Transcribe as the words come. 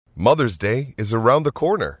Mother's Day is around the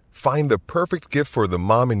corner. Find the perfect gift for the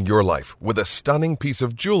mom in your life with a stunning piece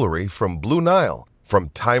of jewelry from Blue Nile. From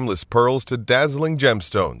timeless pearls to dazzling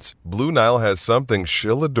gemstones, Blue Nile has something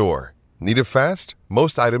she'll adore. Need it fast?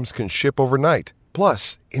 Most items can ship overnight.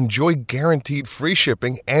 Plus, enjoy guaranteed free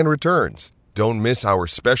shipping and returns. Don't miss our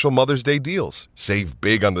special Mother's Day deals. Save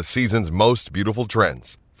big on the season's most beautiful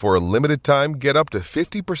trends. For a limited time, get up to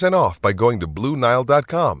 50% off by going to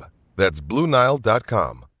BlueNile.com. That's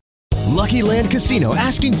BlueNile.com. Lucky Land Casino,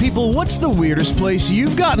 asking people, what's the weirdest place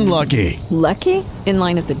you've gotten lucky? Lucky? In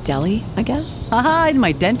line at the deli, I guess? Aha, in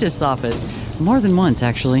my dentist's office. More than once,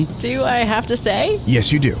 actually. Do I have to say?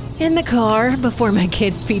 Yes, you do. In the car before my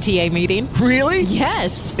kids' PTA meeting. Really?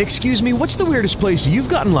 Yes. Excuse me, what's the weirdest place you've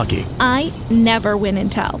gotten lucky? I never win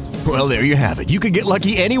and tell. Well, there you have it. You can get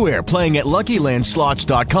lucky anywhere, playing at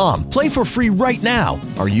LuckyLandSlots.com. Play for free right now.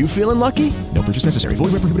 Are you feeling lucky? No purchase necessary.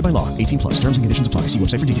 Void where prohibited by law. 18+. Terms and conditions apply. See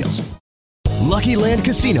website for details. Lucky Land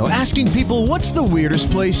Casino, asking people, what's the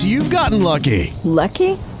weirdest place you've gotten lucky?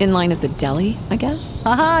 Lucky? In line at the deli, I guess?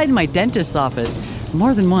 Aha, in my dentist's office.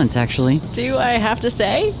 More than once, actually. Do I have to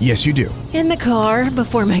say? Yes, you do. In the car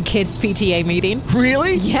before my kids' PTA meeting.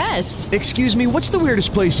 Really? Yes. Excuse me, what's the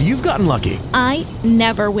weirdest place you've gotten lucky? I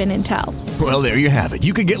never win and tell. Well, there you have it.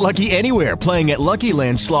 You can get lucky anywhere, playing at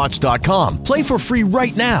LuckyLandSlots.com. Play for free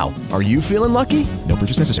right now. Are you feeling lucky? No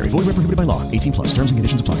purchase necessary. Void where prohibited by law. 18+. Terms and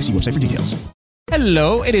conditions apply. See website for details.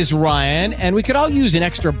 Hello, it is Ryan, and we could all use an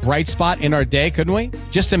extra bright spot in our day, couldn't we?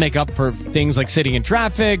 Just to make up for things like sitting in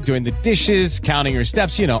traffic, doing the dishes, counting your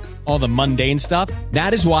steps, you know, all the mundane stuff.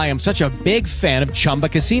 That is why I'm such a big fan of Chumba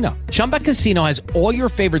Casino. Chumba Casino has all your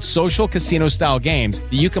favorite social casino-style games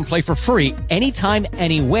that you can play for free anytime,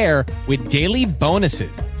 anywhere with daily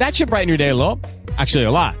bonuses. That should brighten your day a little. Actually,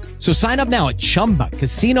 a lot. So sign up now at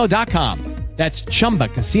ChumbaCasino.com. That's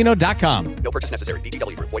ChumbaCasino.com. No purchase necessary.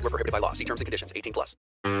 VGW Group. Void where prohibited by law. See terms and conditions. 18+.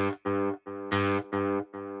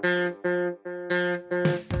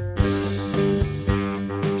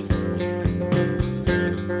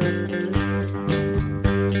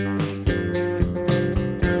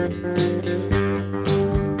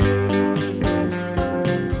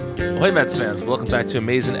 Well, hey, Mets fans. Welcome back to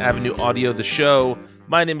Amazing Avenue Audio, the show.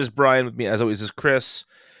 My name is Brian. With me, as always, is Chris.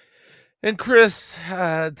 And Chris,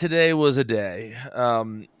 today was a day.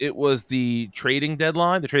 It was the trade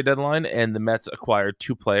deadline, and the Mets acquired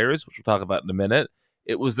two players, which we'll talk about in a minute.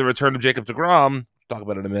 It was the return of Jacob deGrom, we'll talk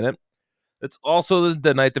about in a minute. It's also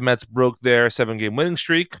the night the Mets broke their 7-game winning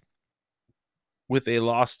streak with a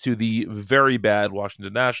loss to the very bad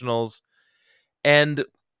Washington Nationals. And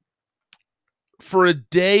for a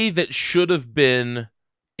day that should have been,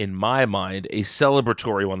 in my mind, a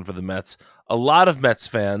celebratory one for the Mets, a lot of Mets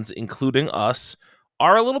fans, including us,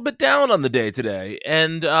 are a little bit down on the day today.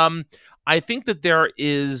 And I think that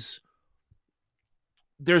there's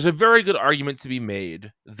a very good argument to be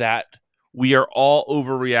made that we are all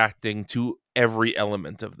overreacting to every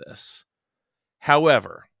element of this.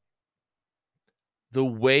 However, the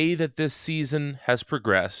way that this season has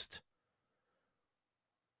progressed,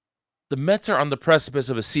 the Mets are on the precipice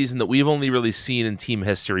of a season that we've only really seen in team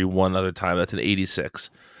history one other time. That's in '86.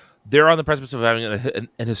 They're on the precipice of having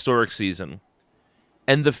an historic season.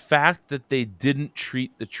 And the fact that they didn't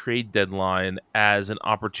treat the trade deadline as an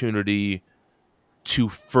opportunity to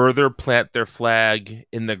further plant their flag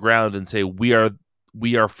in the ground and say, we are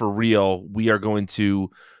for real. We are going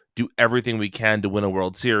to do everything we can to win a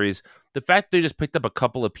World Series. The fact they just picked up a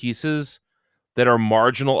couple of pieces that are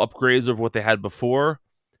marginal upgrades over what they had before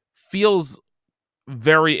feels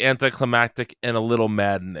very anticlimactic and a little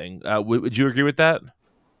maddening. Would you agree with that?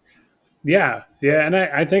 Yeah. And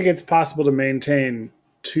I think it's possible to maintain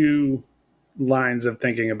two lines of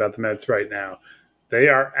thinking about the Mets right now. They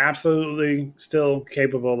are absolutely still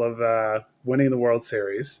capable of winning the World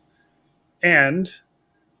Series, and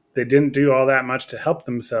they didn't do all that much to help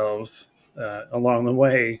themselves along the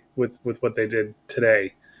way with what they did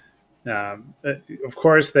today. Of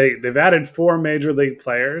course, they've added 4 major league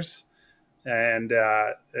players, and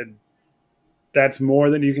that's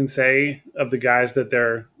more than you can say of the guys that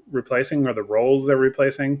they're replacing or the roles they're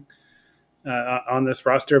replacing on this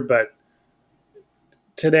roster. But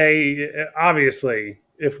today, obviously,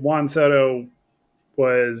 if Juan Soto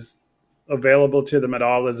was available to them at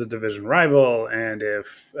all as a division rival, and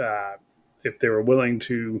if they were willing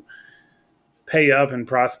to pay up in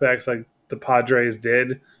prospects like the Padres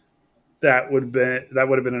did, that would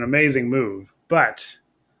have been an amazing move. But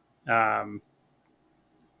I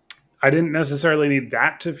didn't necessarily need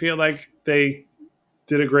that to feel like they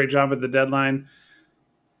did a great job at the deadline.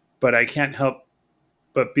 But I can't help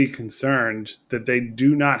but be concerned that they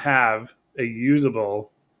do not have a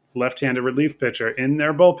usable left-handed relief pitcher in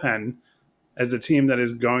their bullpen as a team that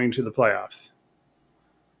is going to the playoffs.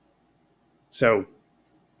 So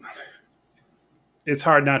it's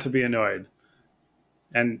hard not to be annoyed.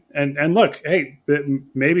 And look, hey,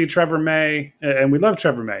 maybe Trevor May, and we love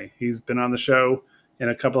Trevor May. He's been on the show in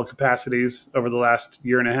a couple of capacities over the last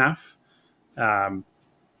year and a half.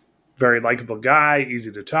 Very likable guy,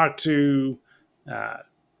 easy to talk to,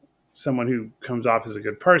 someone who comes off as a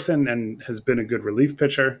good person and has been a good relief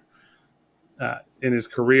pitcher in his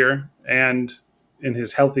career and in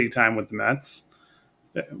his healthy time with the Mets.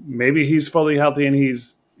 Maybe he's fully healthy and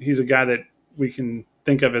he's a guy that we can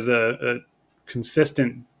think of as a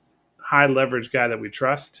consistent, high leverage guy that we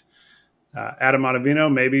trust. Adam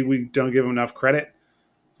Ottavino, maybe we don't give him enough credit.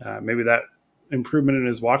 Maybe that improvement in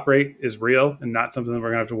his walk rate is real and not something that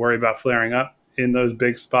we're going to have to worry about flaring up in those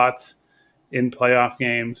big spots in playoff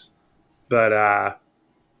games. But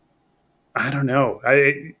I don't know.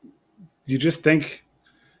 You just think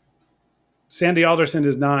Sandy Alderson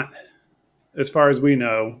is not, as far as we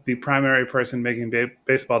know, the primary person making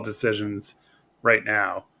baseball decisions right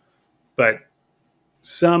now. But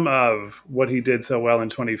some of what he did so well in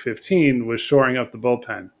 2015 was shoring up the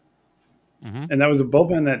bullpen. Mm-hmm. And that was a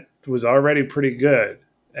bullpen that was already pretty good.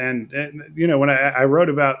 And you know, when I wrote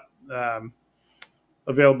about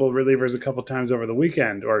available relievers a couple times over the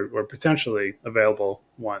weekend, or potentially available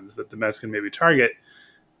ones that the Mets can maybe target,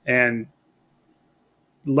 and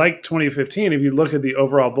like 2015, if you look at the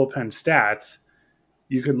overall bullpen stats,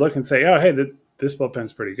 you could look and say, oh, hey, this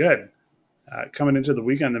bullpen's pretty good. Coming into the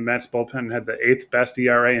weekend, the Mets bullpen had the 8th best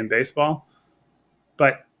ERA in baseball,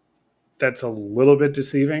 but that's a little bit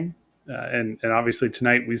deceiving. And obviously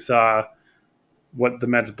tonight we saw what the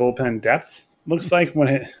Mets bullpen depth looks like when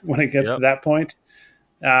it gets to that point.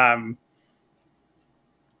 But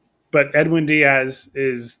Edwin Diaz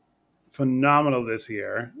is phenomenal this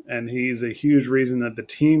year, and he's a huge reason that the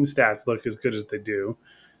team stats look as good as they do.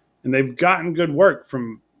 And they've gotten good work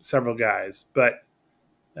from several guys, but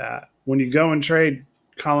when you go and trade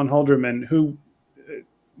Colin Holderman, who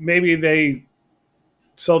maybe they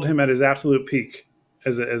sold him at his absolute peak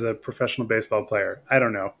as a professional baseball player. I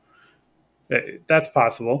don't know. That's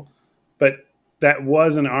possible. But that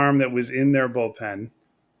was an arm that was in their bullpen,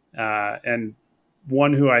 and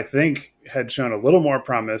one who I think had shown a little more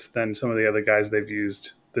promise than some of the other guys they've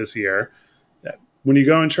used this year. When you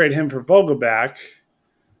go and trade him for Vogelback,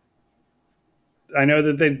 I know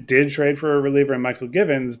that they did trade for a reliever in Michael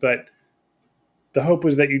Givens, but the hope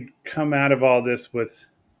was that you'd come out of all this with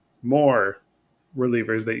more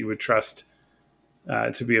relievers that you would trust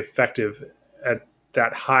to be effective at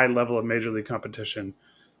that high level of major league competition,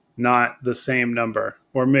 not the same number,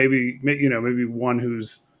 or maybe one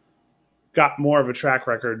who's got more of a track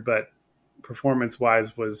record, but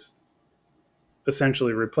performance-wise was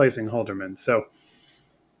essentially replacing Holderman. So,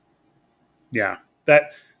 yeah,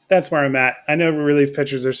 that's where I'm at. I know relief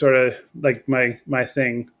pitchers are sort of like my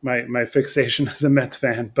thing, my fixation as a Mets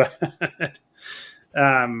fan, but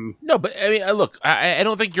no, but I mean, look, I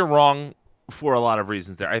don't think you're wrong for a lot of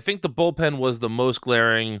reasons there. I think the bullpen was the most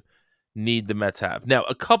glaring need the Mets have. Now,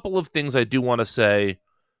 a couple of things I do want to say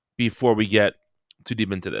before we get too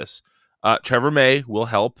deep into this. Trevor May will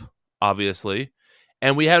help, obviously,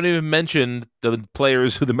 and we haven't even mentioned the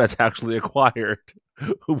players who the Mets actually acquired,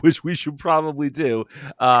 which we should probably do.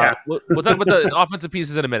 We'll talk about the offensive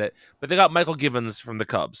pieces in a minute, but they got Michael Givens from the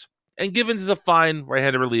Cubs, and Givens is a fine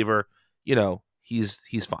right-handed reliever. You know, he's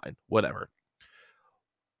fine, whatever.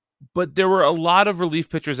 But there were a lot of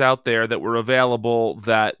relief pitchers out there that were available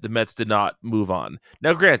that the Mets did not move on.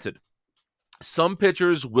 Now, granted, some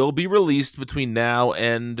pitchers will be released between now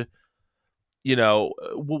and, you know,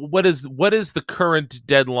 what is the current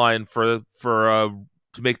deadline for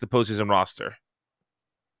to make the postseason roster?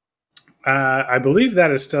 I believe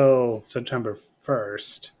that is still September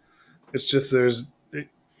 1st. It's just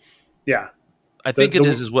I think it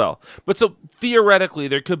is as well. But so theoretically,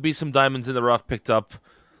 there could be some diamonds in the rough picked up,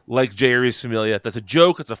 like Jeurys Familia. That's a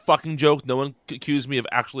joke. It's a fucking joke. No one accused me of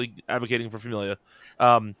actually advocating for Familia.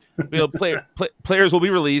 Players will be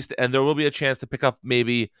released, and there will be a chance to pick up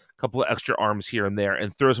maybe a couple of extra arms here and there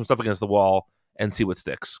and throw some stuff against the wall and see what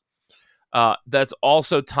sticks. That's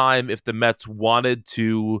also time if the Mets wanted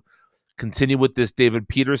to continue with this David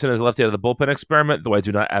Peterson as lefty out of the bullpen experiment, though I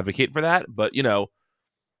do not advocate for that. But, you know,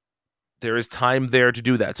 there is time there to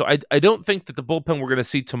do that. So I don't think that the bullpen we're going to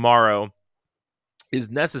see tomorrow is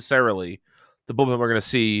necessarily the bullpen we're going to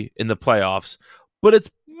see in the playoffs, but it's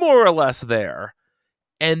more or less there.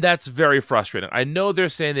 And that's very frustrating. I know they're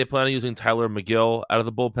saying they plan on using Tyler McGill out of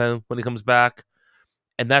the bullpen when he comes back,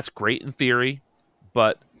 and that's great in theory,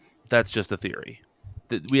 but that's just a theory.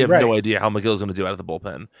 We have no idea how McGill's going to do out of the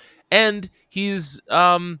bullpen, and he's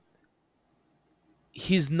not.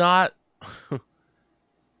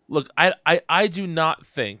 Look, I do not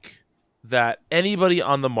think that anybody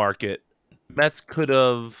on the market Mets could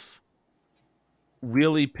have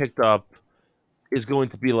really picked up is going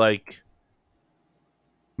to be like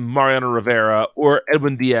Mariano Rivera or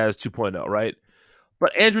Edwin Diaz 2.0, right?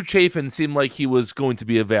 But Andrew Chafin seemed like he was going to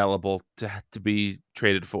be available to be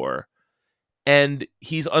traded for. And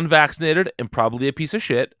he's unvaccinated and probably a piece of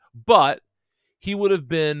shit, but he would have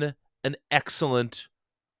been an excellent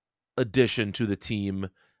addition to the team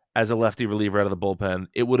as a lefty reliever out of the bullpen.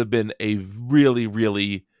 It would have been a really,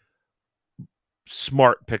 really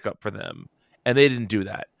smart pickup for them, and they didn't do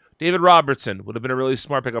that. David Robertson would have been a really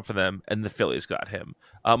smart pickup for them, and the Phillies got him.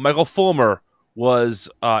 Michael Fulmer was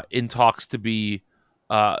in talks to be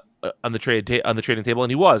on the trading table,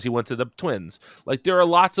 and he went to the Twins. Like, there are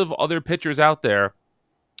lots of other pitchers out there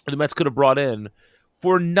the Mets could have brought in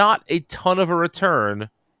for not a ton of a return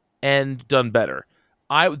and done better.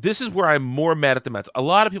 This is where I'm more mad at the Mets. A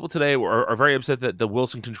lot of people today are very upset that the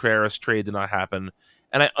Wilson Contreras trade did not happen,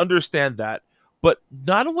 and I understand that. But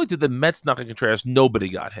not only did the Mets not get Contreras, nobody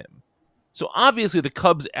got him. So obviously the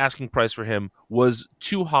Cubs' asking price for him was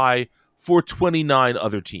too high for 29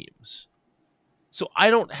 other teams. So I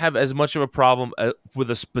don't have as much of a problem with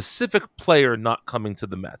a specific player not coming to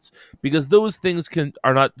the Mets, because those things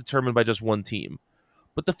are not determined by just one team.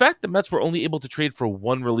 But the fact the Mets were only able to trade for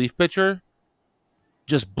one relief pitcher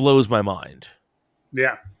just blows my mind.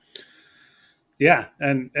 Yeah. Yeah.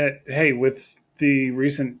 And hey, with the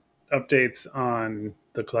recent updates on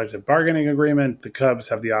the collective bargaining agreement, the Cubs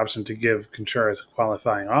have the option to give Contreras a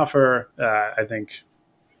qualifying offer. I think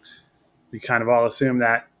we kind of all assume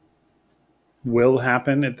that will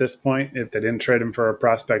happen at this point. If they didn't trade him for a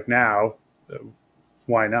prospect now,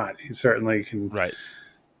 why not? He certainly can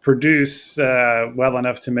produce well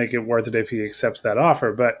enough to make it worth it if he accepts that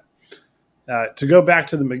offer. But to go back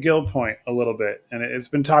to the McGill point a little bit, and it's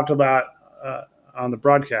been talked about on the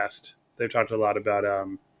broadcast, they've talked a lot about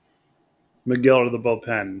McGill to the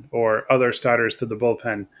bullpen or other starters to the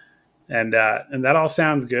bullpen. And that all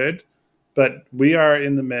sounds good, but we are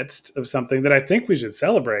in the midst of something that I think we should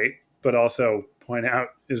celebrate, but also point out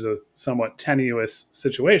is a somewhat tenuous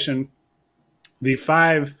situation. The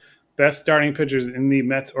 5 best starting pitchers in the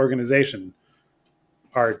Mets organization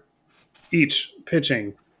are each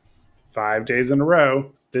pitching 5 days in a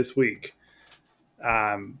row this week.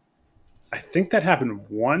 I think that happened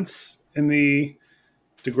once in the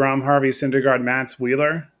DeGrom, Harvey, Syndergaard, Matz,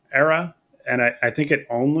 Wheeler era, and I think it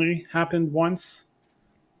only happened once.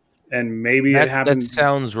 And maybe it happened. That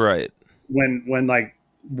sounds right. When like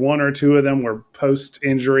one or two of them were post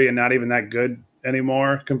injury and not even that good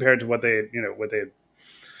anymore compared to what they had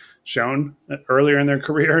shown earlier in their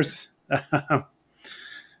careers.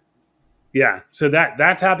 Yeah, so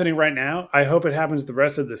that's happening right now. I hope it happens the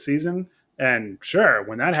rest of the season. And sure,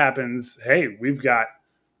 when that happens, hey, we've got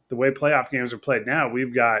the way playoff games are played now.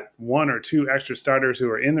 We've got 1 or 2 extra starters who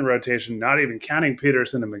are in the rotation, not even counting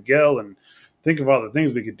Peterson and McGill. And think of all the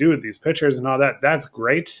things we could do with these pitchers and all that. That's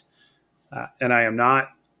great. And I am not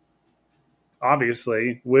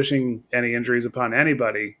obviously wishing any injuries upon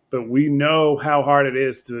anybody, but we know how hard it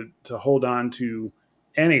is to hold on to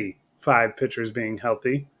any 5 pitchers being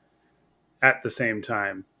healthy at the same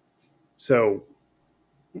time. So,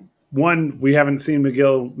 one, we haven't seen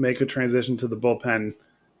McGill make a transition to the bullpen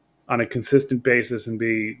on a consistent basis and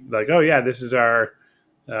be like, oh yeah, this is our,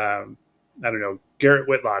 Garrett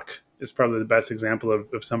Whitlock is probably the best example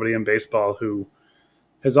of somebody in baseball who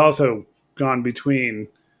has also gone between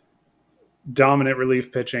dominant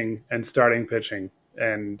relief pitching and starting pitching.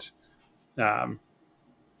 And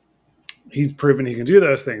he's proven he can do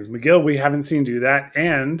those things. McGill, we haven't seen do that.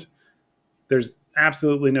 And there's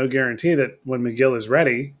absolutely no guarantee that when McGill is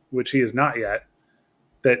ready, which he is not yet,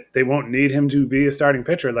 that they won't need him to be a starting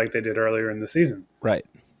pitcher like they did earlier in the season. Right.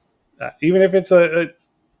 Even if it's a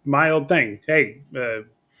mild thing. Hey,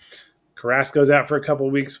 Carrasco's out for a couple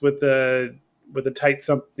of weeks with the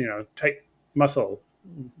tight muscle,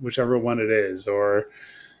 whichever one it is, or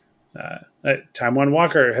Taijuan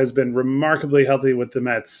Walker has been remarkably healthy with the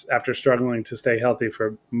Mets after struggling to stay healthy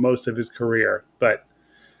for most of his career. But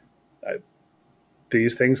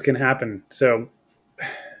these things can happen. So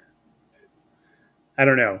I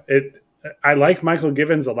don't know. I like Michael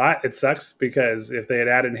Givens a lot. It sucks because if they had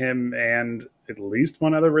added him and at least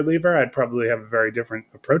one other reliever, I'd probably have a very different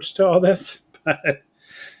approach to all this.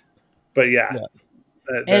 But yeah.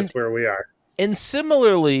 That's where we are. And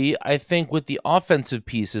similarly, I think with the offensive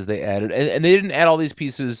pieces they added, and they didn't add all these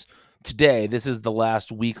pieces today. This is the last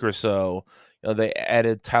week or so. they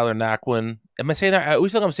added Tyler Naquin. Am I saying that? I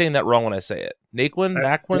always feel like I'm saying that wrong when I say it. Naquin?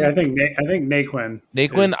 Yeah, I think Naquin.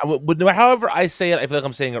 Naquin. However I say it, I feel like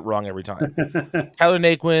I'm saying it wrong every time. Tyler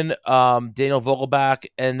Naquin, Daniel Vogelbach,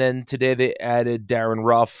 and then today they added Darren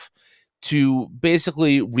Ruff to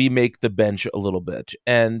basically remake the bench a little bit.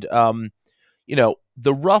 And,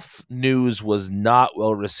 the Ruff news was not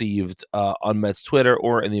well received on Mets Twitter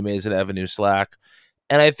or in the Amazing Avenue Slack.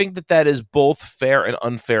 And I think that is both fair and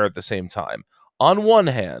unfair at the same time. On one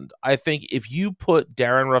hand, I think if you put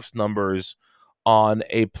Darren Ruff's numbers on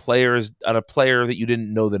a player that you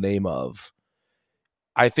didn't know the name of,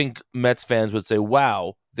 I think Mets fans would say,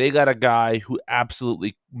 wow, they got a guy who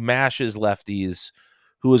absolutely mashes lefties,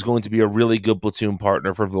 who is going to be a really good platoon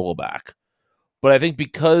partner for Vogelbach. But I think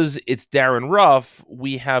because it's Darren Ruff,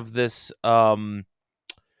 we have this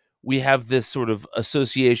sort of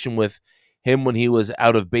association with him when he was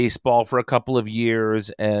out of baseball for a couple of years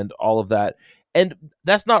and all of that. And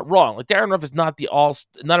that's not wrong. Like, Darren Ruff is not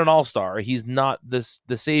an all-star. He's not the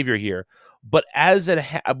savior here. But as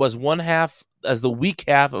the weak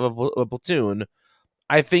half of a platoon,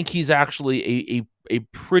 I think he's actually a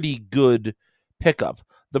pretty good pickup.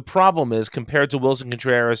 The problem is, compared to Wilson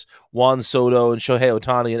Contreras, Juan Soto, and Shohei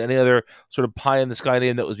Ohtani, and any other sort of pie-in-the-sky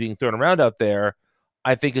name that was being thrown around out there,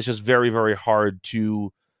 I think it's just very, very hard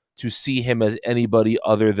to see him as anybody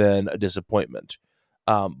other than a disappointment.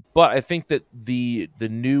 But I think that the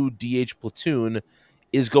new DH platoon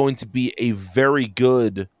is going to be a very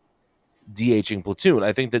good DHing platoon.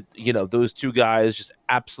 I think that, those two guys just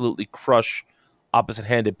absolutely crush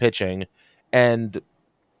opposite-handed pitching. And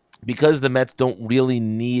because the Mets don't really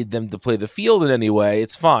need them to play the field in any way,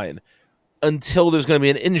 it's fine. Until there's going to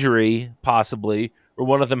be an injury, possibly, where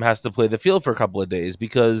one of them has to play the field for a couple of days.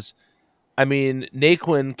 Because,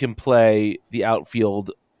 Naquin can play the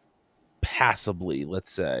outfield passably,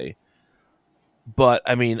 let's say. But,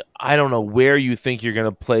 I don't know where you think you're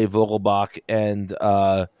going to play Vogelbach and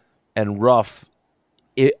Ruff,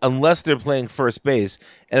 unless they're playing first base.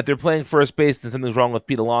 And if they're playing first base, then something's wrong with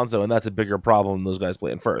Pete Alonso, and that's a bigger problem than those guys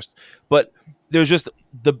playing first. But there's just,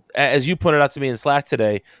 as you pointed out to me in Slack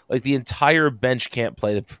today, like, the entire bench can't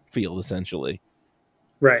play the field, essentially.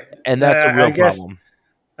 Right. And that's a real problem.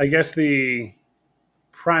 I guess the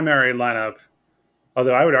primary lineup,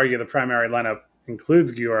 although I would argue the primary lineup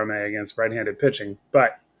includes Guillorme against right-handed pitching,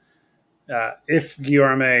 but if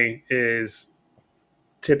Guillorme is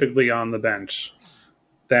typically on the bench,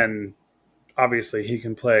 then obviously he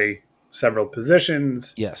can play several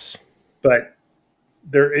positions. Yes. But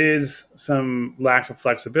there is some lack of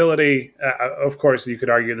flexibility. Of course, you could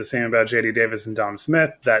argue the same about J.D. Davis and Dom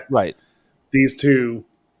Smith, that these two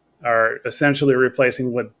are essentially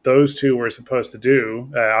replacing what those two were supposed to do.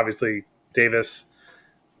 Obviously, Davis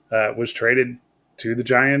was traded to the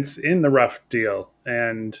Giants in the Ruff deal.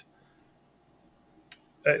 And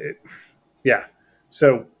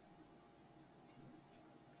so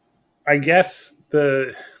I guess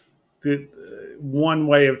the one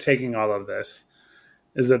way of taking all of this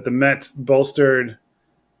is that the Mets bolstered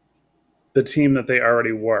the team that they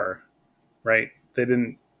already were, right? They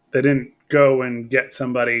didn't go and get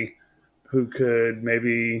somebody who could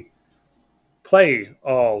maybe play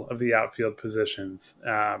all of the outfield positions.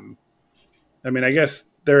 I guess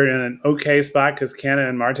they're in an okay spot because Canna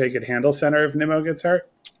and Marte could handle center if Nimmo gets hurt.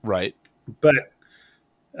 Right. But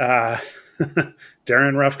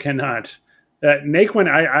Darren Ruff cannot. Naquin,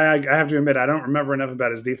 I have to admit, I don't remember enough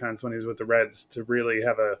about his defense when he was with the Reds to really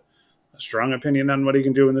have a strong opinion on what he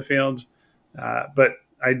can do in the field. But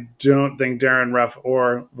I don't think Darren Ruff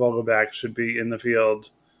or Vogelbach should be in the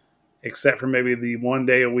field, except for maybe the 1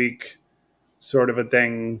 day a week sort of a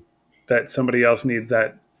thing that somebody else needs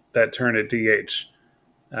that turn at DH.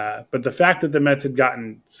 But the fact that the Mets had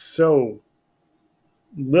gotten so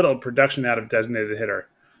little production out of designated hitter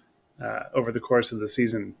over the course of the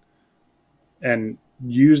season and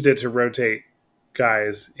used it to rotate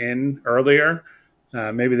guys in earlier,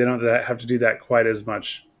 maybe they don't have to do that quite as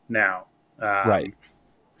much now. Right.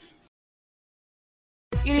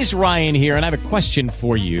 It is Ryan here, and I have a question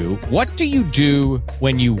for you. What do you do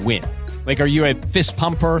when you win? Like, are you a fist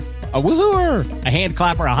pumper, a woohooer, a hand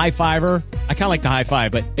clapper, a high fiver? I kind of like the high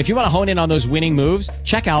five, but if you want to hone in on those winning moves,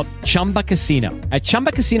 check out Chumba Casino. At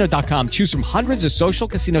ChumbaCasino.com, choose from hundreds of social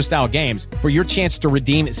casino-style games for your chance to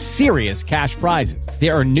redeem serious cash prizes.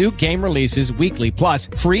 There are new game releases weekly, plus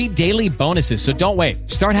free daily bonuses. So don't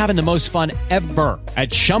wait. Start having the most fun ever at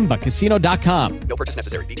ChumbaCasino.com. No purchase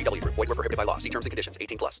necessary. VGW. Void where prohibited by law. See terms and conditions.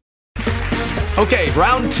 18+. Okay,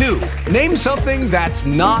 round two. Name something that's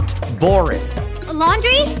not boring. A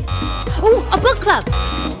laundry? Ooh, a book club.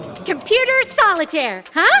 Computer solitaire,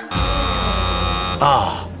 huh?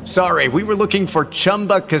 Sorry, we were looking for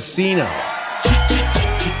Chumba Casino.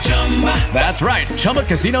 That's right.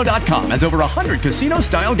 ChumbaCasino.com has over 100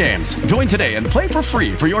 casino-style games. Join today and play for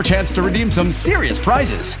free for your chance to redeem some serious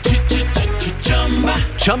prizes.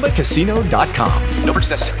 ChumbaCasino.com. No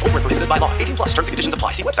purchase necessary. Void where prohibited by law. 18 plus terms and conditions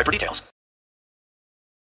apply. See website for details.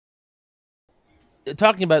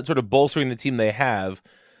 Talking about sort of bolstering the team they have,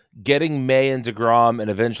 getting May and DeGrom and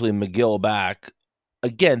eventually McGill back,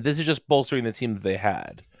 again, this is just bolstering the team that they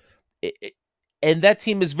had. And that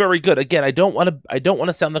team is very good. Again, I don't want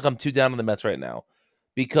to sound like I'm too down on the Mets right now,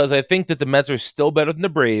 because I think that the Mets are still better than the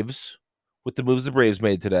Braves with the moves the Braves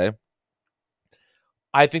made today.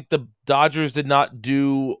 I think the Dodgers did not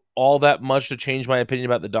do all that much to change my opinion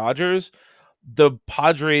about the Dodgers. The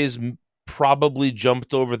Padres probably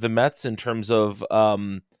jumped over the Mets in terms of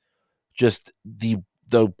just the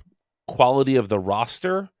quality of the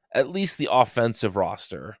roster, at least the offensive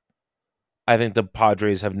roster. I think the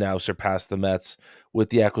Padres have now surpassed the Mets with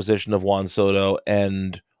the acquisition of Juan Soto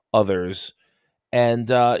and others. And,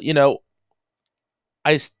 the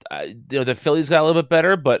Phillies got a little bit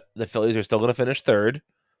better, but the Phillies are still going to finish third.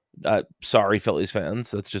 Sorry, Phillies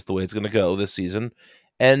fans. That's just the way it's going to go this season.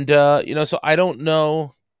 And, so I don't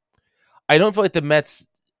know. I don't feel like the Mets,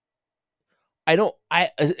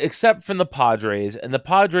 except from the Padres, and the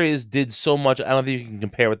Padres did so much, I don't think you can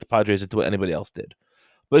compare what the Padres did to what anybody else did.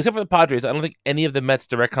 But except for the Padres, I don't think any of the Mets'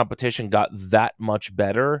 direct competition got that much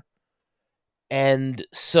better. And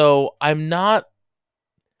so I am not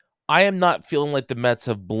feeling like the Mets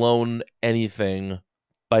have blown anything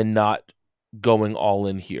by not going all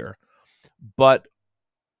in here. But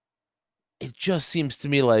it just seems to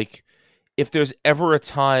me like if there's ever a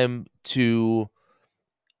time to,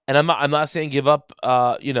 and I'm not saying give up,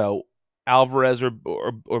 Alvarez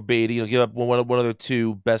or Beatty, give up one of their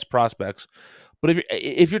two best prospects. But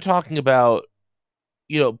if you're talking about,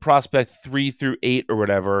 prospect 3 through 8 or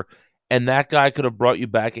whatever, and that guy could have brought you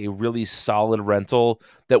back a really solid rental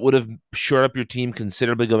that would have shored up your team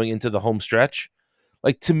considerably going into the home stretch,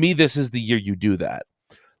 like, to me, this is the year you do that.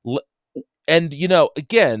 And,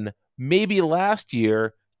 again, maybe last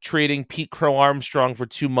year trading Pete Crow Armstrong for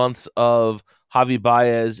 2 months of Javi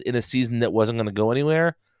Baez in a season that wasn't going to go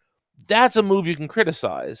anywhere, that's a move you can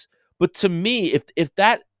criticize. But to me, if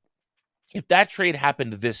that trade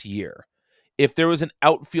happened this year, if there was an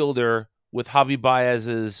outfielder with Javi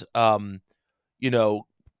Baez's,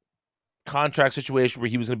 contract situation where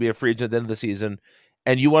he was going to be a free agent at the end of the season,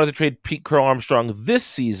 and you wanted to trade Pete Crow Armstrong this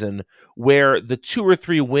season, where the 2 or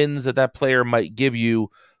 3 wins that player might give you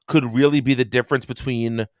could really be the difference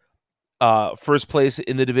between first place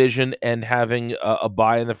in the division and having a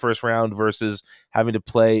bye in the first round versus having to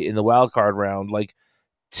play in the wild card round, like,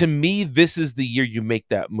 to me, this is the year you make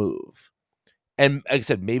that move. And like I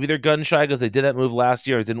said, maybe they're gun shy because they did that move last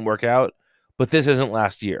year and it didn't work out. But this isn't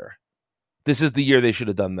last year. This is the year they should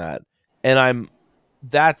have done that. And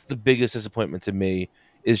that's the biggest disappointment to me,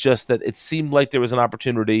 is just that it seemed like there was an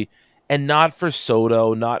opportunity, and not for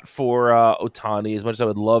Soto, not for Ohtani, as much as I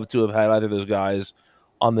would love to have had either of those guys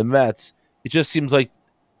on the Mets. It just seems like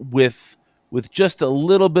with just a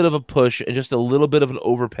little bit of a push and just a little bit of an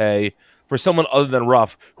overpay for someone other than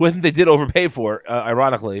Ruff, who I think they did overpay for,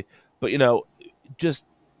 ironically, but just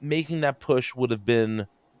making that push would have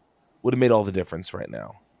made all the difference right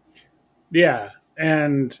now. Yeah,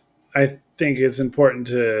 and I think it's important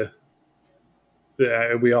to,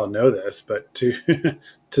 we all know this, but to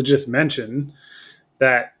to just mention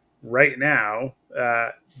that right now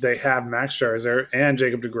they have Max Scherzer and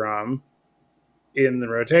Jacob deGrom in the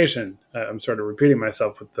rotation. I'm sort of repeating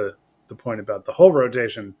myself with the point about the whole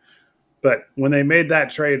rotation, but when they made that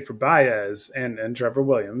trade for Baez and Trevor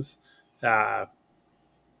Williams, I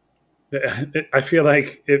feel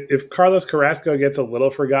like if Carlos Carrasco gets a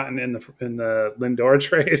little forgotten in the Lindor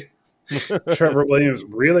trade, Trevor Williams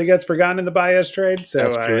really gets forgotten in the Baez trade. So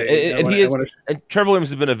that's true. And Trevor Williams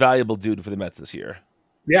has been a valuable dude for the Mets this year.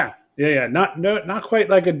 Yeah. Not quite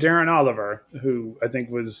like a Darren Oliver, who I think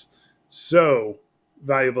was so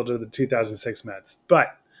valuable to the 2006 Mets,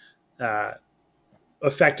 but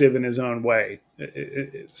effective in his own way.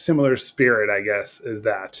 Similar spirit, I guess, is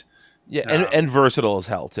that. Yeah, and versatile as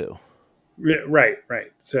hell too. Right.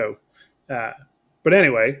 So, but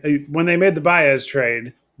anyway, when they made the Baez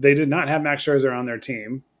trade, they did not have Max Scherzer on their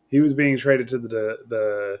team. He was being traded to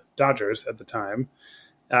the Dodgers at the time.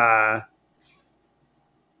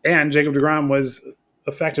 And Jacob deGrom was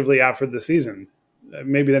effectively out for the season.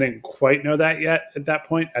 Maybe they didn't quite know that yet at that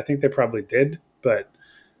point. I think they probably did, but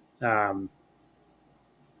that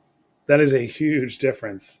is a huge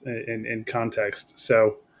difference in context.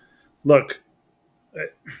 So, look,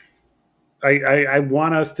 I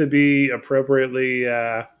want us to be appropriately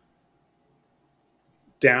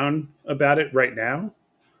down about it right now,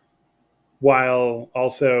 while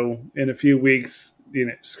also in a few weeks,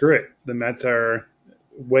 screw it. The Mets are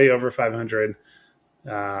way over 500.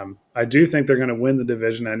 I do think they're going to win the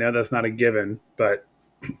division. I know that's not a given, but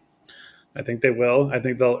I think they will. I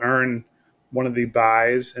think they'll earn one of the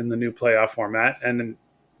buys in the new playoff format. And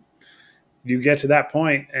you get to that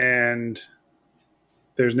point and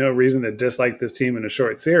there's no reason to dislike this team in a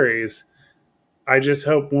short series. I just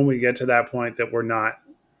hope when we get to that point that we're not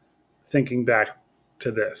thinking back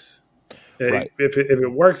to this. Right. If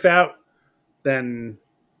it works out, then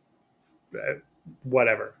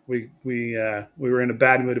whatever. We were in a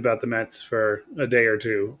bad mood about the Mets for a day or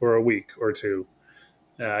two, or a week or two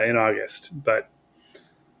in August, but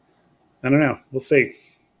I don't know. We'll see.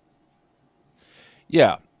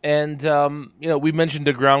 Yeah. And, we mentioned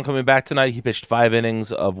DeGrom coming back tonight. He pitched 5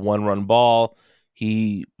 innings of 1-run ball.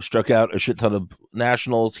 He struck out a shit ton of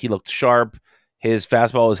Nationals. He looked sharp. His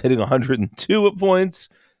fastball was hitting 102 at points.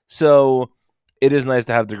 So it is nice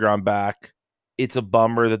to have DeGrom back. It's a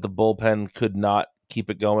bummer that the bullpen could not keep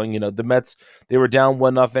it going. The Mets, they were down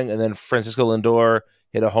 1-0, and then Francisco Lindor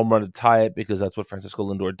hit a home run to tie it because that's what Francisco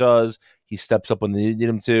Lindor does. He steps up when they need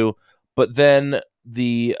him to. But then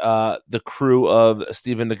the crew of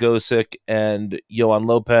Steven Nagosic and Yohan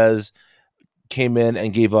Lopez came in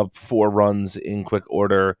and gave up 4 runs in quick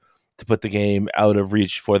order to put the game out of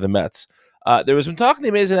reach for the Mets. There was some talk in the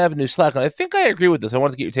Amazing Avenue Slack, and I think I agree with this. I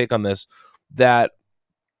wanted to get your take on this, that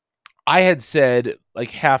I had said,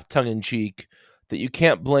 like half tongue-in-cheek, that you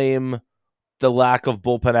can't blame the lack of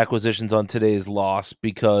bullpen acquisitions on today's loss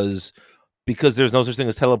because there's no such thing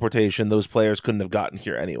as teleportation. Those players couldn't have gotten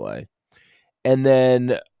here anyway. And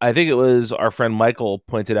then I think it was our friend Michael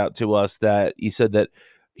pointed out to us that he said that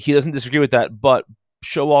he doesn't disagree with that, but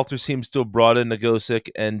Showalter seems to have brought in Nagosic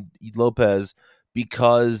and Lopez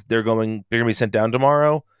because they're going to be sent down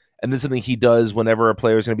tomorrow. And this is something he does whenever a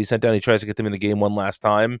player is going to be sent down. He tries to get them in the game one last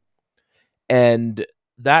time. And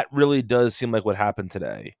that really does seem like what happened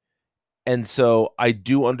today. And so I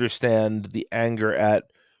do understand the anger at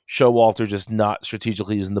Showalter just not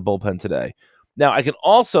strategically using the bullpen today. Now, I can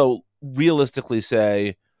also realistically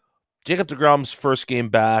say Jacob deGrom's first game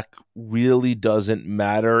back really doesn't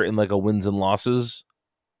matter in like a wins and losses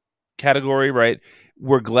category, right?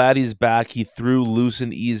 We're glad he's back. He threw loose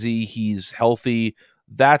and easy. He's healthy.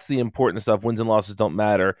 That's the important stuff. Wins and losses don't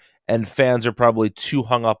matter. And fans are probably too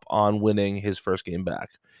hung up on winning his first game back.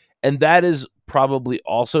 And that is probably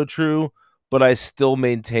also true, but I still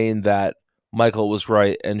maintain that Michael was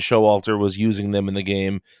right and Showalter was using them in the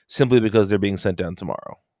game simply because they're being sent down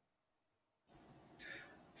tomorrow.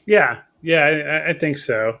 Yeah, I think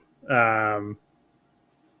so.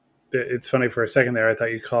 It's funny, for a second there, I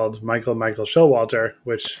thought you called Michael Showalter,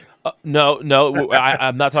 which... No,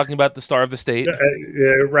 I'm not talking about the star of the state.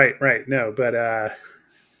 Right. No, but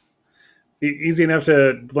easy enough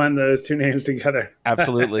to blend those two names together.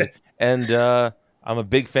 Absolutely. And I'm a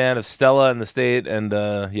big fan of Stella and the state, and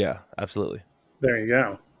yeah, absolutely. There you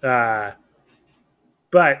go.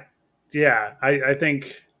 But yeah, I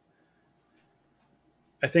think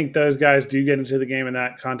those guys do get into the game in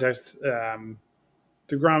that context.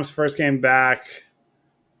 DeGrom's first game back,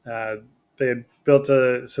 they had built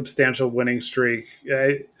a substantial winning streak.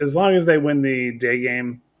 As long as they win the day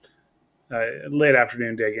game, late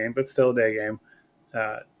afternoon day game, but still a day game,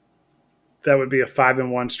 that would be a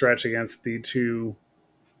 5-1 stretch against the two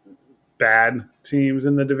bad teams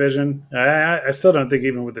in the division. I still don't think,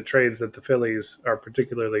 even with the trades, that the Phillies are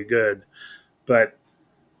particularly good, but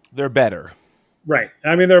they're better. Right.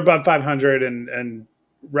 I mean, they're above 500 and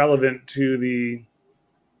relevant to the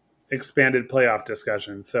expanded playoff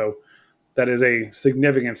discussion. So that is a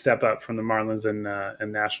significant step up from the Marlins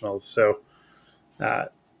and Nationals. So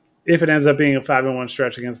if it ends up being a 5-1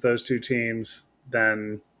 stretch against those two teams,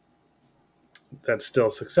 then that's still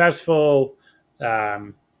successful.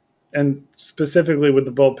 And specifically with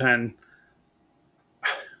the bullpen,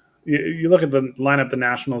 you look at the lineup the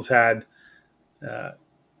Nationals had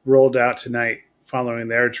rolled out tonight following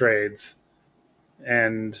their trades,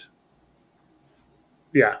 and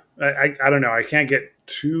yeah, I don't know. I can't get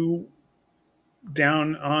too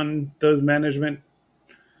down on those management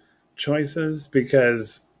choices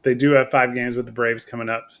because they do have 5 games with the Braves coming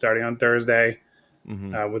up starting on Thursday,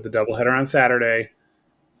 with the doubleheader on Saturday.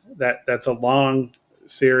 That's a long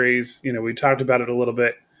series. We talked about it a little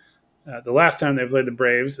bit. The last time they played the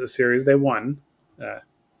Braves, a series they won,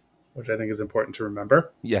 which I think is important to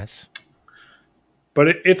remember. Yes. But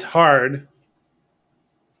it's hard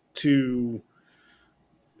to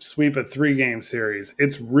sweep a 3-game series.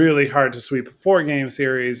 It's really hard to sweep a 4-game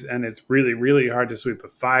series, and it's really, really hard to sweep a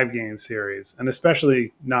 5-game series, and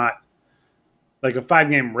especially not like a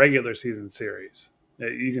 5-game regular season series.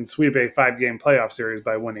 You can sweep a 5-game playoff series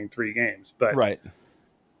by winning 3 games, but Right.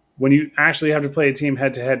 when you actually have to play a team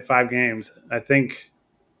head-to-head 5 games, I think,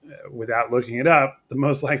 without looking it up, the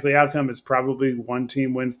most likely outcome is probably one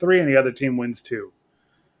team wins 3 and the other team wins 2.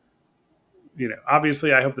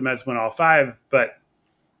 Obviously, I hope the Mets win all 5, but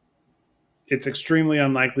it's extremely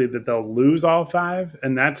unlikely that they'll lose all 5,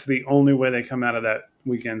 and that's the only way they come out of that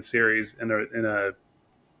weekend series in a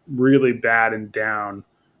really bad and down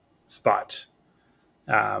spot.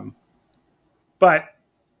 But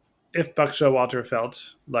if Buck Showalter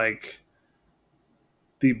felt like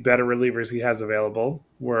the better relievers he has available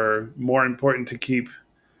were more important to keep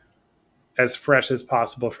as fresh as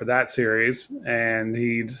possible for that series, and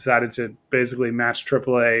he decided to basically match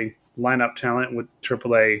AAA lineup talent with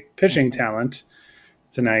AAA pitching talent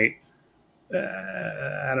tonight,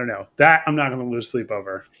 I don't know. That I'm not going to lose sleep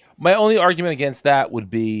over. My only argument against that would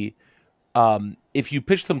be if you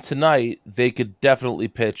pitch them tonight, they could definitely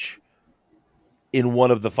pitch in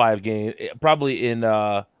one of the 5 games, probably in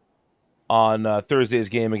on Thursday's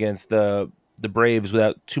game against the Braves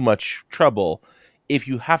without too much trouble. If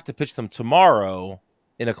you have to pitch them tomorrow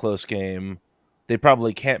in a close game, they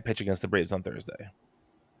probably can't pitch against the Braves on Thursday.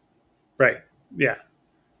 Right. Yeah.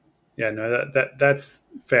 Yeah. No, that's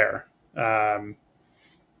fair.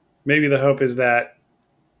 Maybe the hope is that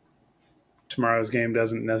tomorrow's game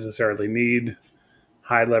doesn't necessarily need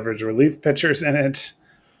high leverage relief pitchers in it.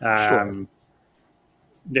 Sure.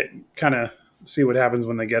 Kind of see what happens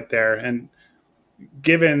when they get there. And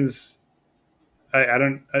Givens,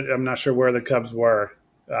 I'm not sure where the Cubs were,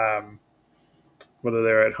 whether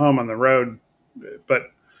they're at home, on the road,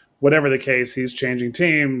 but whatever the case, he's changing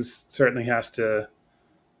teams, certainly has to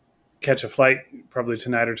catch a flight probably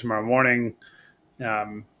tonight or tomorrow morning.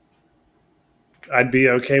 I'd be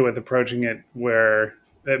okay with approaching it where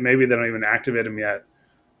maybe they don't even activate him yet,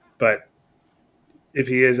 but if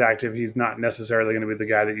he is active, he's not necessarily going to be the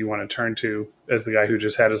guy that you want to turn to as the guy who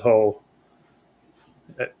just had his whole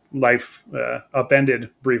life upended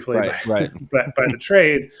briefly by the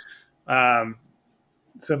trade.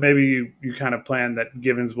 So maybe you kind of plan that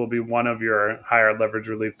Givens will be one of your higher leverage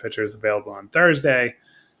relief pitchers available on Thursday.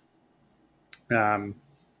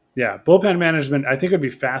 Bullpen management, I think, would be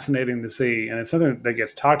fascinating to see, and it's something that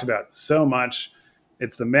gets talked about so much.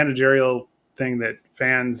 It's the managerial thing that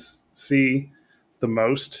fans see the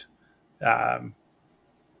most,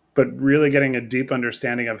 but really getting a deep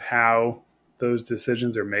understanding of how those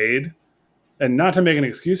decisions are made, and not to make an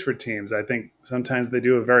excuse for teams. I think sometimes they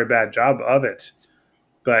do a very bad job of it,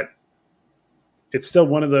 but it's still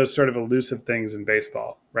one of those sort of elusive things in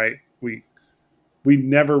baseball, right? We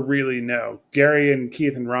never really know. Gary and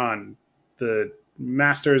Keith and Ron, the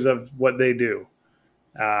masters of what they do,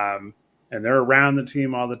 and they're around the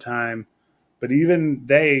team all the time, but even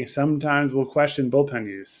they sometimes will question bullpen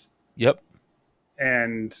use. Yep.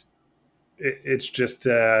 And it's just,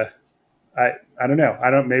 I don't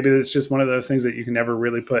know. Maybe it's just one of those things that you can never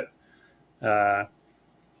really put an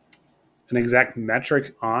exact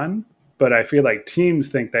metric on, but I feel like teams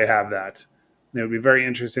think they have that. And it would be very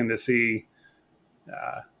interesting to see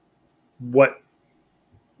what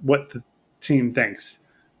the team thinks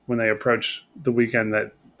when they approach the weekend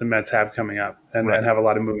that the Mets have coming up and have a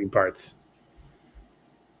lot of moving parts.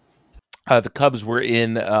 The Cubs were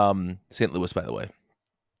in St. Louis, by the way.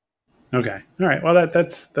 Okay. All right. Well,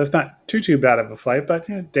 that's not too bad of a flight, but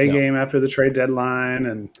game after the trade deadline.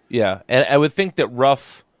 And I would think that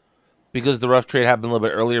Ruff, because the Ruff trade happened a little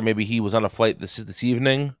bit earlier, maybe he was on a flight this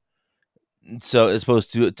evening. So as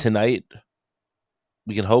opposed to tonight,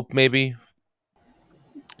 we can hope maybe.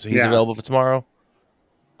 So he's available for tomorrow.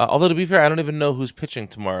 Although, to be fair, I don't even know who's pitching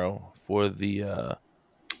tomorrow for the... I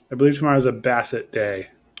believe tomorrow's a Bassett day.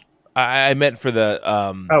 I meant for the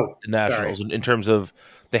Nationals in terms of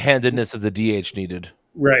the handedness of the DH needed.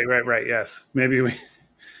 Right. Yes. Maybe we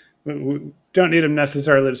don't need him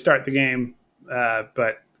necessarily to start the game,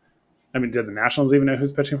 but I mean, did the Nationals even know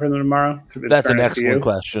who's pitching for them tomorrow? That's an excellent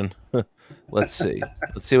question. Let's see.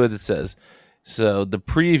 Let's see what it says. So the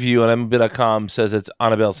preview on MLB.com says it's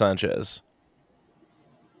Anibal Sanchez.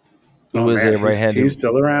 Who is a right-handed? He's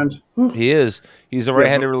still around. He is. He's a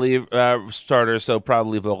right-handed relief starter, so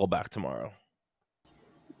probably Vogelbach tomorrow.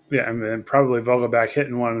 Yeah, and then probably Vogelbach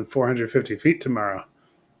hitting one 450 feet tomorrow.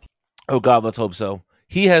 Oh, God, let's hope so.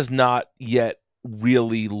 He has not yet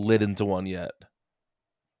really lit into one yet.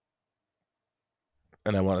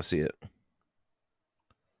 And I want to see it.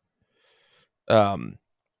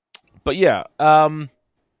 But yeah.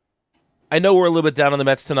 I know we're a little bit down on the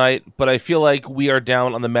Mets tonight, but I feel like we are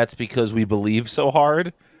down on the Mets because we believe so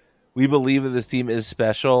hard. We believe that this team is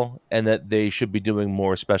special and that they should be doing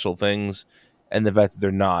more special things, and the fact that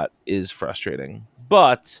they're not is frustrating.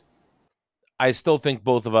 But I still think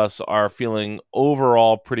both of us are feeling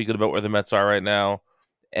overall pretty good about where the Mets are right now,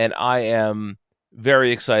 and I am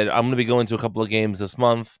very excited. I'm going to be going to a couple of games this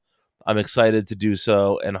month. I'm excited to do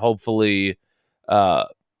so, and hopefully when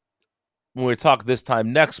we talk this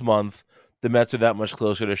time next month, the Mets are that much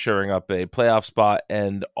closer to shoring up a playoff spot,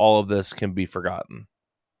 and all of this can be forgotten.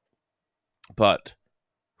 But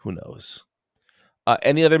who knows?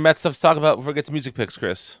 Any other Mets stuff to talk about before we get to music picks,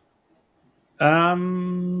 Chris?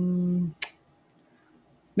 No.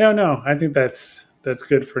 I think that's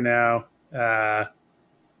good for now.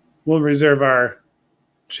 We'll reserve our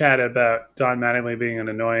chat about Don Mattingly being an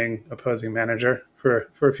annoying opposing manager for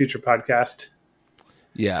a future podcast.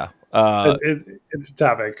 Yeah, it's a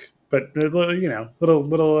topic, but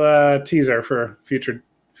little teaser for future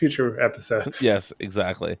episodes. Yes,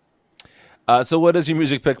 exactly. So, what is your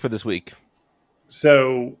music pick for this week?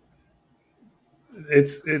 So,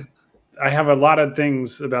 I have a lot of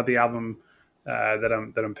things about the album that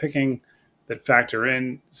I'm picking that factor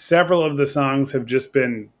in. Several of the songs have just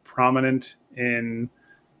been prominent in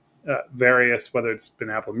various, whether it's been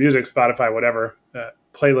Apple Music, Spotify, whatever,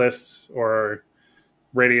 playlists or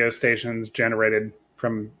radio stations generated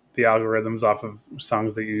from the algorithms off of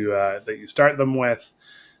songs that you start them with.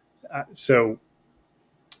 So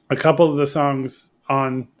a couple of the songs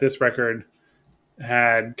on this record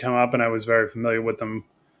had come up, and I was very familiar with them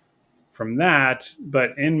from that.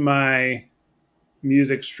 But in my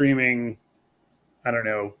music streaming,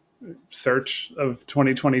 search of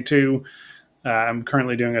 2022, I'm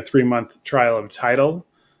currently doing a 3-month trial of Tidal.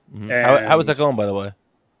 Mm-hmm. How is that going, by the way?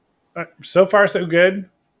 So far, so good.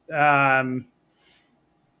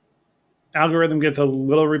 Algorithm gets a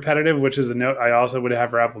little repetitive, which is a note I also would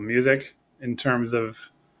have for Apple Music in terms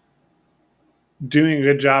of doing a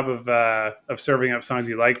good job of serving up songs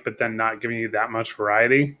you like, but then not giving you that much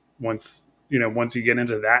variety once you get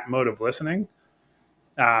into that mode of listening.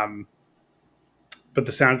 But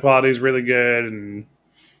the sound quality is really good, and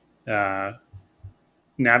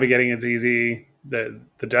navigating it's easy. The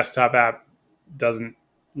desktop app doesn't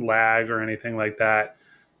lag or anything like that.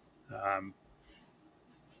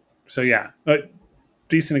 So yeah, a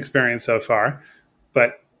decent experience so far.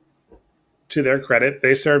 But to their credit,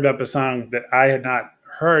 they served up a song that I had not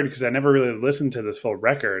heard because I never really listened to this full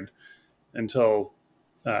record until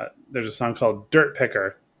there's a song called Dirt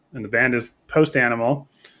Picker, and the band is Post Animal.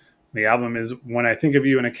 The album is When I Think of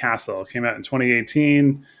You in a Castle. It came out in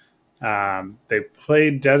 2018. They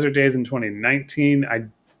played Desert Days in 2019. I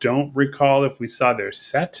don't recall if we saw their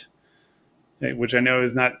set, which I know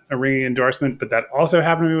is not a ringing endorsement, but that also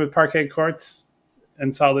happened to me with Parquet Courts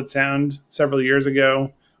and Solid Sound several years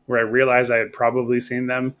ago, where I realized I had probably seen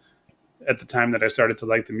them at the time that I started to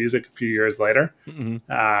like the music a few years later.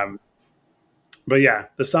 Mm-hmm. But yeah,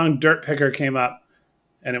 the song Dirt Picker came up,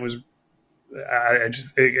 and it was,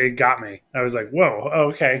 it got me. I was like, whoa,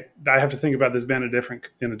 okay. I have to think about this band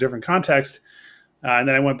in a different context. And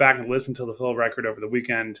then I went back and listened to the full record over the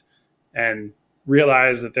weekend and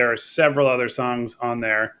realized that there are several other songs on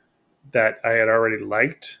there that I had already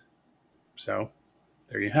liked. So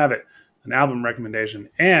there you have it, an album recommendation.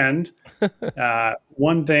 And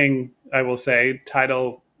one thing I will say,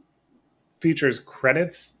 Tidal features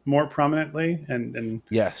credits more prominently. And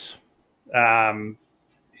yes.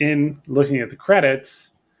 In looking at the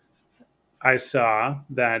credits, I saw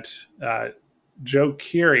that Joe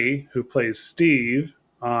Keery, who plays Steve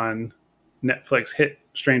on Netflix hit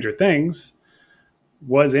Stranger Things,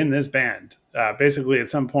 was in this band. Basically, at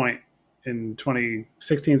some point in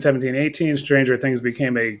 2016, 17, 18, Stranger Things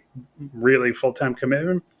became a really full-time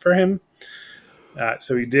commitment for him.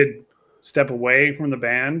 So he did step away from the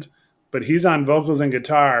band, but he's on vocals and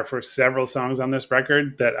guitar for several songs on this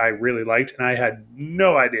record that I really liked. And I had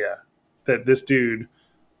no idea that this dude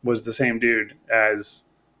was the same dude as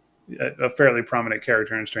a fairly prominent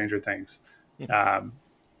character in Stranger Things.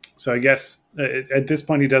 So I guess at this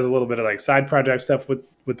point he does a little bit of like side project stuff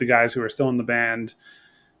with the guys who are still in the band.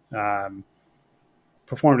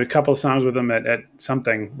 Performed a couple of songs with them at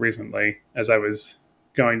something recently as I was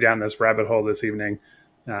going down this rabbit hole this evening.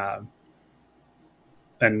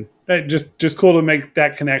 And just cool to make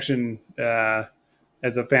that connection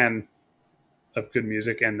as a fan of good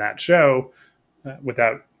music and that show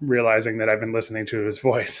without realizing that I've been listening to his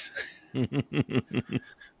voice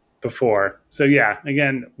before. So yeah,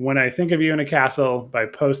 again, When I Think of You in a Castle by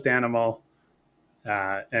Post Animal,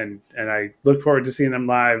 and I look forward to seeing them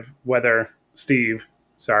live. Whether Steve,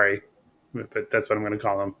 but that's what I'm going to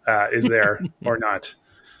call him, is there or not.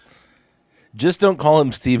 Just don't call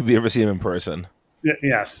him Steve if you ever see him in person.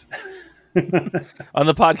 Yes. On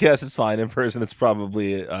the podcast, it's fine. In person, it's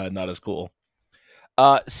probably not as cool.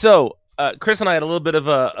 So Chris and I had a little bit of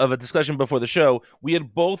a discussion before the show. We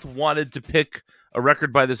had both wanted to pick a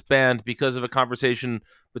record by this band because of a conversation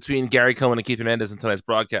between Gary Cohen and Keith Hernandez in tonight's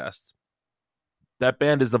broadcast. That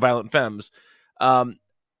band is the Violent Femmes.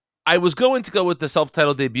 I was going to go with the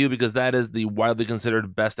self-titled debut because that is the widely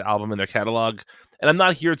considered best album in their catalog, and I'm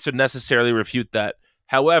not here to necessarily refute that.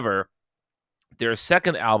 However, their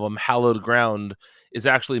second album, Hallowed Ground, is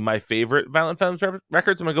actually my favorite Violent Femmes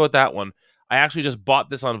records. I'm going to go with that one. I actually just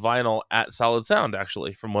bought this on vinyl at Solid Sound,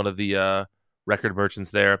 actually, from one of the record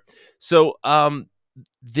merchants there. So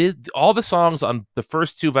all the songs on the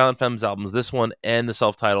first two Violent Femmes albums, this one and the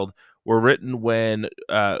self-titled, were written when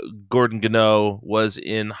Gordon Gano was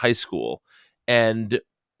in high school. And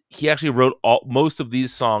he actually wrote most of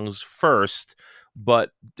these songs first, but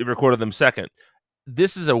recorded them second.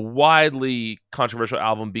 This is a widely controversial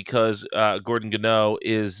album because Gordon Gano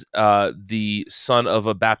is the son of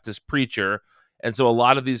a Baptist preacher. And so a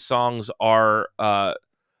lot of these songs are, I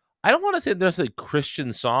don't want to say they're necessarily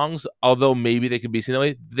Christian songs, although maybe they could be seen that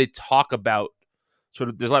way. They talk about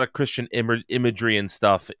there's a lot of Christian imagery and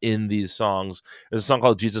stuff in these songs. There's a song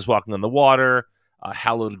called Jesus Walking on the Water.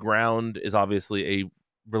 Hallowed Ground is obviously a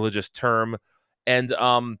religious term. And,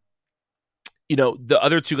 the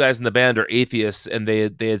other two guys in the band are atheists, and they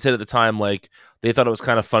had said at the time, like, they thought it was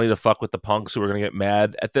kind of funny to fuck with the punks who were going to get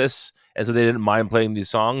mad at this. And so they didn't mind playing these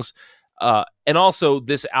songs. And also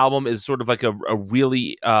this album is sort of like a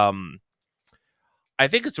really, I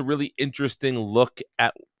think it's a really interesting look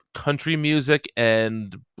at country music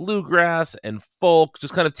and bluegrass and folk,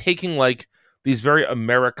 just kind of taking like these very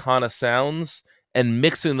Americana sounds and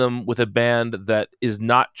mixing them with a band that is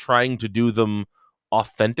not trying to do them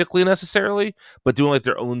authentically necessarily, but doing like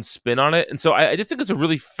their own spin on it. And so I just think it's a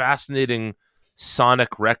really fascinating sonic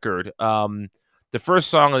record. The first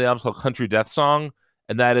song on the album is called Country Death Song,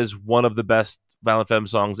 and that is one of the best Violent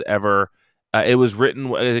Femmes songs ever. It was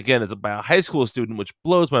written, again, it's by a high school student, which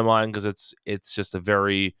blows my mind because it's just a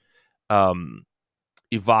very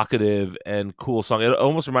evocative and cool song. It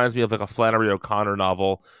almost reminds me of like a Flannery O'Connor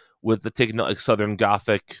novel with taking the like Southern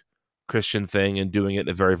Gothic Christian thing and doing it in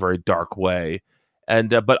a very, very dark way. And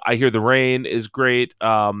but I Hear the Rain is great.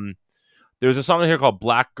 There's a song in here called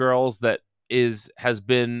Black Girls that has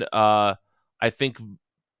been I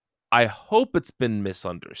hope it's been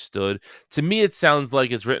misunderstood. To me, it sounds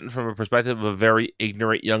like it's written from a perspective of a very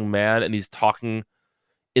ignorant young man, and he's talking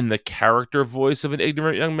in the character voice of an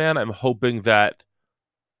ignorant young man. I'm hoping that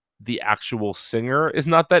the actual singer is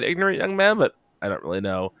not that ignorant young man, but I don't really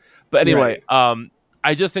know. But anyway, right.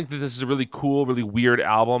 I just think that this is a really cool, really weird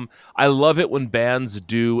album. I love it when bands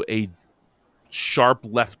do a sharp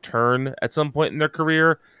left turn at some point in their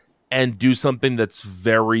career and do something that's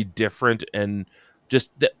very different and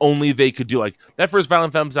just that only they could do. Like that first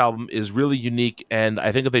Violent Femmes album is really unique, and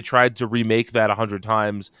I think if they tried to remake that 100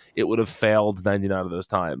 times, it would have failed 99 of those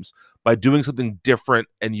times. By doing something different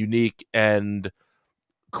and unique and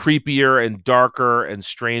creepier and darker and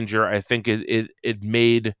stranger, I think it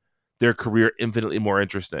made their career infinitely more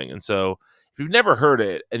interesting. And so if you've never heard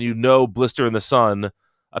it and you know Blister in the Sun,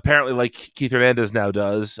 apparently like Keith Hernandez now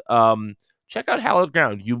does, check out Hallowed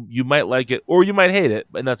Ground. You might like it or you might hate it,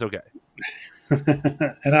 and that's okay.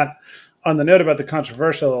 And on the note about the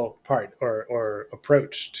controversial part or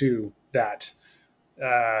approach to that,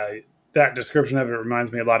 that description of it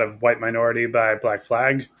reminds me a lot of White Minority by Black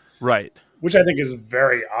Flag. Right. Which I think is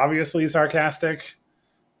very obviously sarcastic.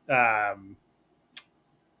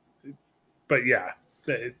 But yeah,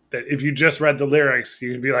 that if you just read the lyrics,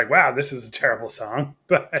 you can be like, wow, this is a terrible song.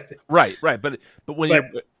 But right. But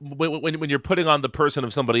when you're putting on the person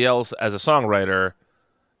of somebody else as a songwriter,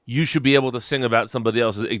 you should be able to sing about somebody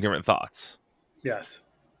else's ignorant thoughts. Yes.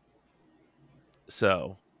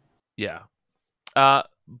 So, yeah. But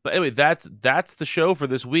anyway, that's the show for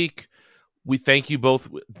this week. We thank you both.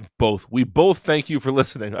 We both thank you for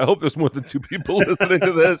listening. I hope there's more than 2 people listening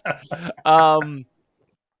to this.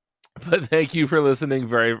 But thank you for listening.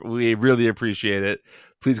 We really appreciate it.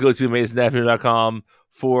 Please go to AmazingAvenue.com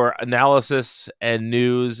for analysis and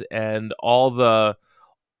news and all the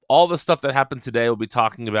stuff that happened today. We'll be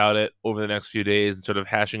talking about it over the next few days and sort of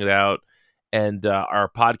hashing it out. And our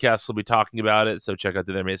podcasts will be talking about it. So check out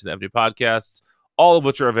the Amazing Avenue podcasts, all of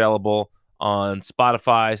which are available on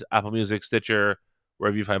Spotify, Apple Music, Stitcher,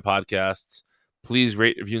 wherever you find podcasts. Please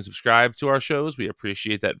rate, review, and subscribe to our shows. We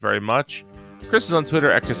appreciate that very much. Chris is on Twitter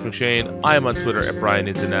at Chris McShane. I am on Twitter at Brian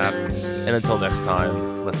Needs a Nap. And until next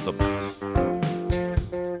time, Let's go Mets.